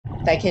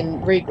they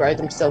can regrow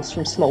themselves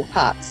from small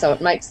parts, so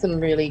it makes them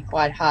really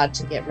quite hard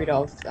to get rid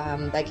of.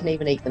 They can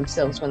even eat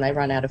themselves when they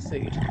run out of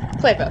food.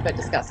 Clever, but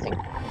disgusting.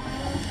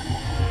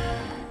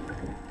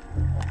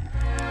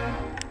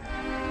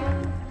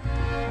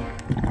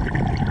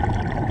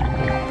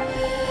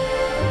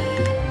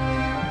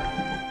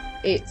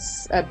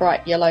 It's a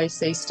bright yellow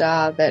sea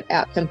star that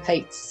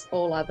outcompetes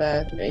all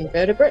other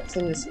invertebrates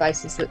in the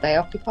spaces that they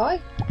occupy.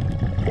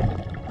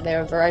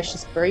 They're a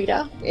voracious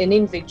breeder. An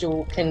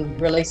individual can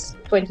release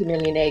 20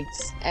 million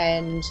eggs,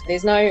 and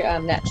there's no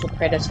natural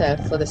predator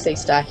for the sea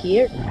star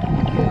here.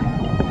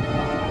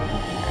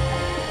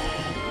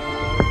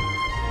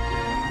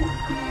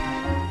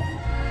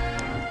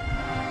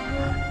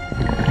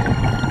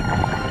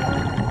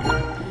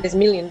 There's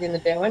millions in the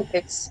Derwent.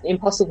 It's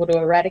impossible to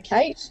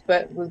eradicate,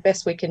 but the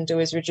best we can do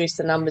is reduce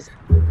the numbers.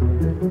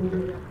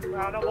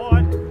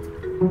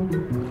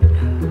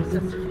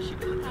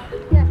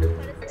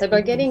 So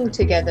by getting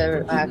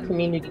together a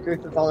community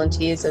group of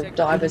volunteers of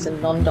divers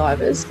and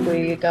non-divers,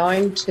 we're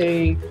going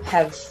to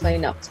have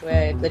clean-ups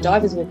where the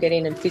divers will get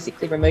in and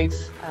physically remove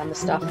the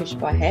starfish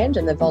by hand,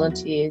 and the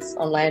volunteers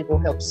on land will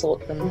help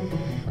sort them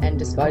and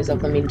dispose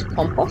of them into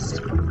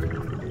compost.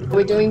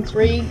 We're doing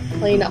 3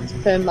 clean-ups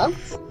per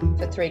month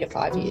for 3 to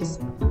 5 years.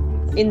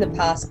 In the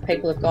past,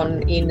 people have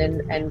gone in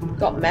and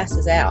got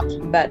masses out,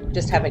 but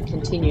just haven't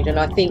continued. And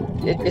I think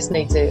it just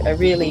needs a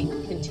really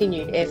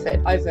continued effort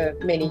over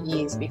many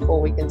years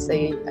before we can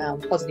see a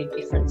positive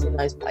difference in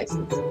those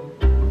places.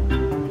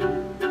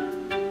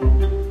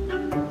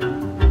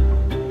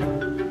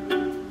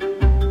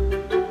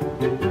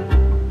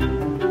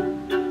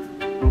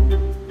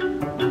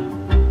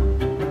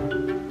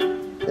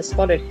 The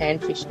spotted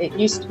handfish, it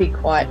used to be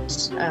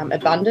quite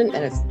abundant,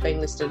 and it's been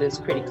listed as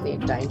critically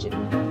endangered.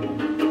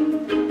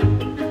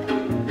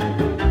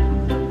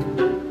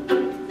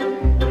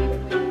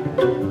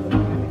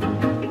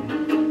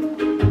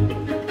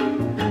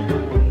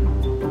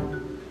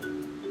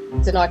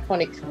 It's an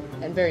iconic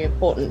and very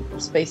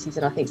important species,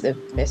 and I think the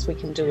best we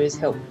can do is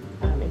help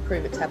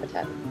improve its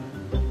habitat.